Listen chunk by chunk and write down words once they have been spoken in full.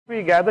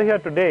We gather here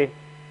today,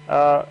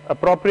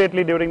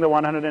 appropriately during the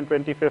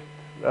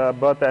 125th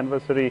birth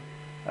anniversary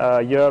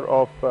year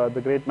of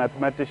the great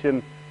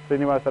mathematician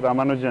Srinivasa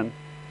Ramanujan,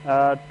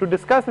 to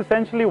discuss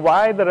essentially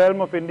why the realm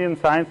of Indian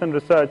science and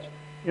research,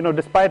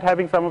 despite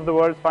having some of the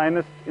world's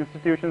finest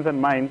institutions in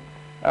mind,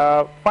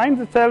 finds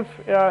itself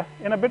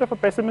in a bit of a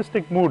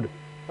pessimistic mood,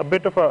 a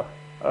bit of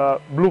a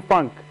blue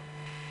funk.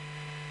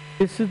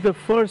 This is the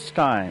first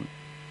time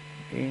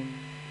in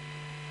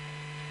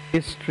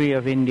history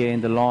of India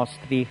in the last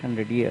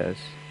 300 years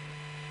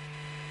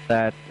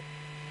that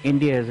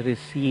India has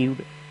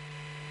received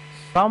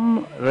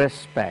some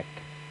respect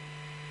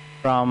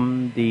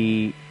from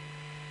the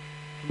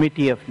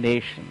Committee of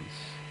Nations.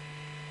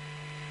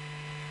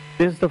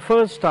 This is the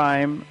first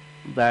time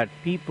that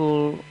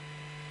people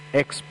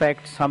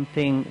expect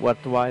something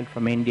worthwhile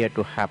from India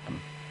to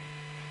happen.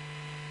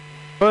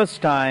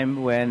 First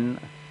time when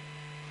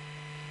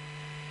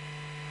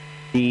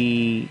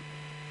the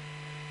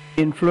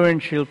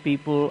influential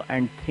people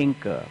and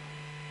thinkers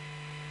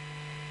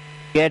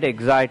get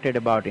excited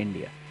about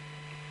India.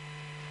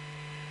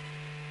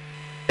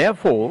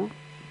 Therefore,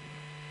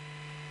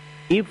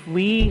 if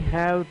we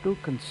have to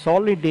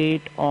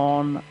consolidate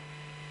on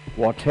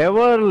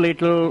whatever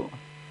little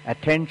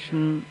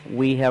attention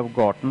we have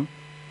gotten,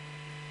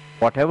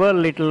 whatever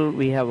little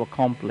we have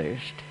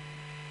accomplished,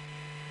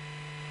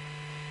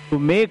 to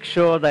make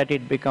sure that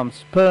it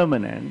becomes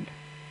permanent,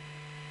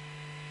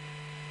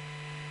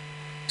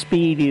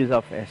 speed is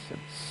of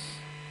essence.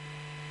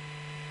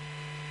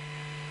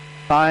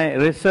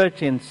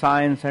 Research in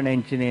science and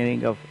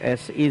engineering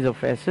is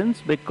of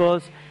essence,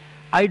 because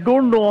I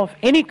don't know of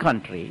any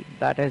country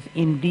that has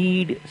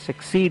indeed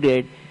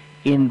succeeded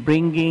in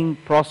bringing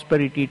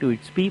prosperity to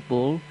its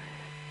people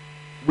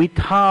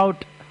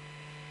without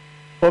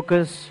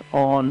focus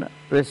on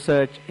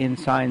research in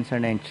science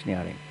and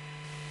engineering.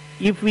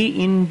 If we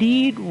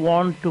indeed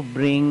want to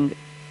bring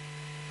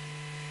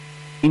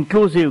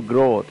inclusive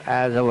growth,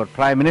 as our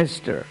Prime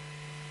Minister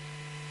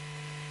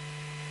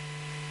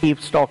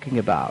keeps talking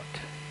about,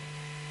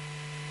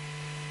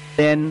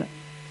 then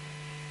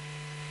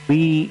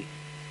we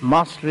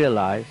must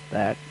realize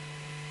that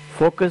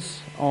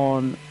focus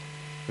on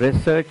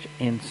research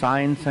in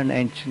science and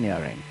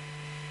engineering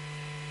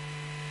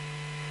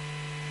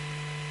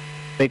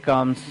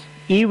becomes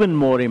even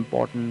more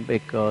important,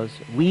 because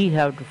we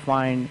have to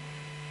find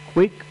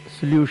quick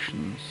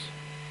solutions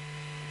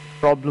to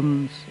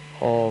problems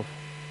of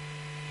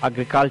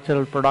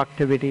agricultural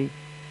productivity,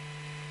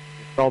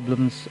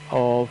 problems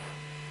of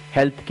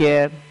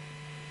healthcare,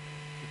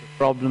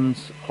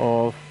 problems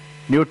of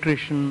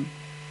nutrition,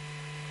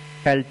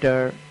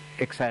 shelter,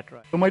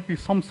 etc. There might be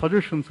some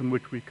suggestions in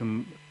which we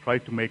can try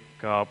to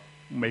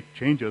make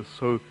changes.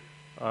 So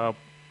the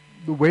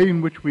way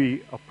in which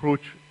we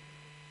approach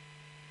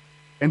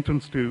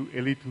entrance to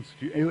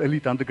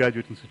elite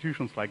undergraduate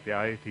institutions like the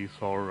IITs is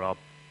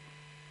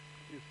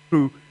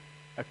through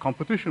a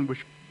competition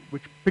which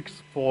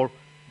picks for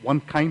one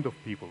kind of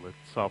people.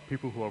 It's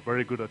people who are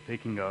very good at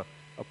taking a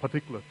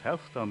particular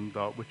test, and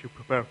which you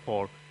prepare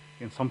for,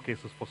 in some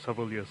cases, for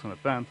several years in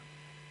advance.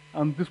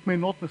 And this may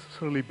not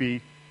necessarily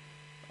be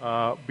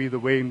the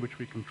way in which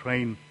we can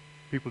train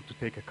people to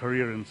take a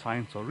career in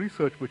science or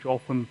research, which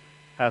often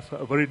has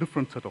a very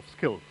different set of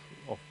skills,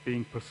 of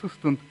being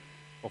persistent,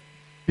 of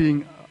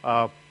being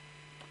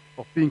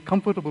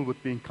comfortable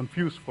with being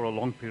confused for a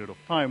long period of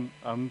time,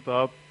 and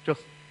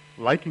just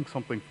liking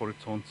something for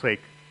its own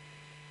sake,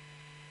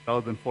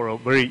 rather than for a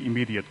very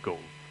immediate goal.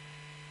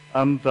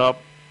 And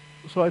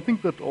so I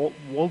think that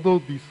although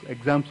these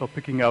exams are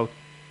picking out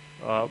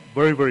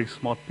very, very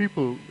smart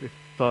people, it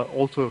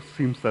also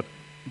seems that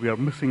we are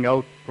missing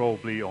out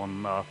probably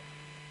on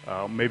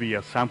maybe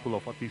a sample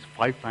of at least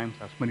 5 times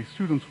as many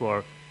students who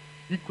are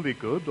equally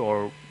good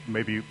or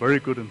maybe very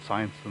good in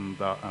science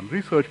and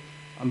research,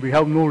 and we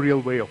have no real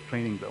way of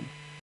training them.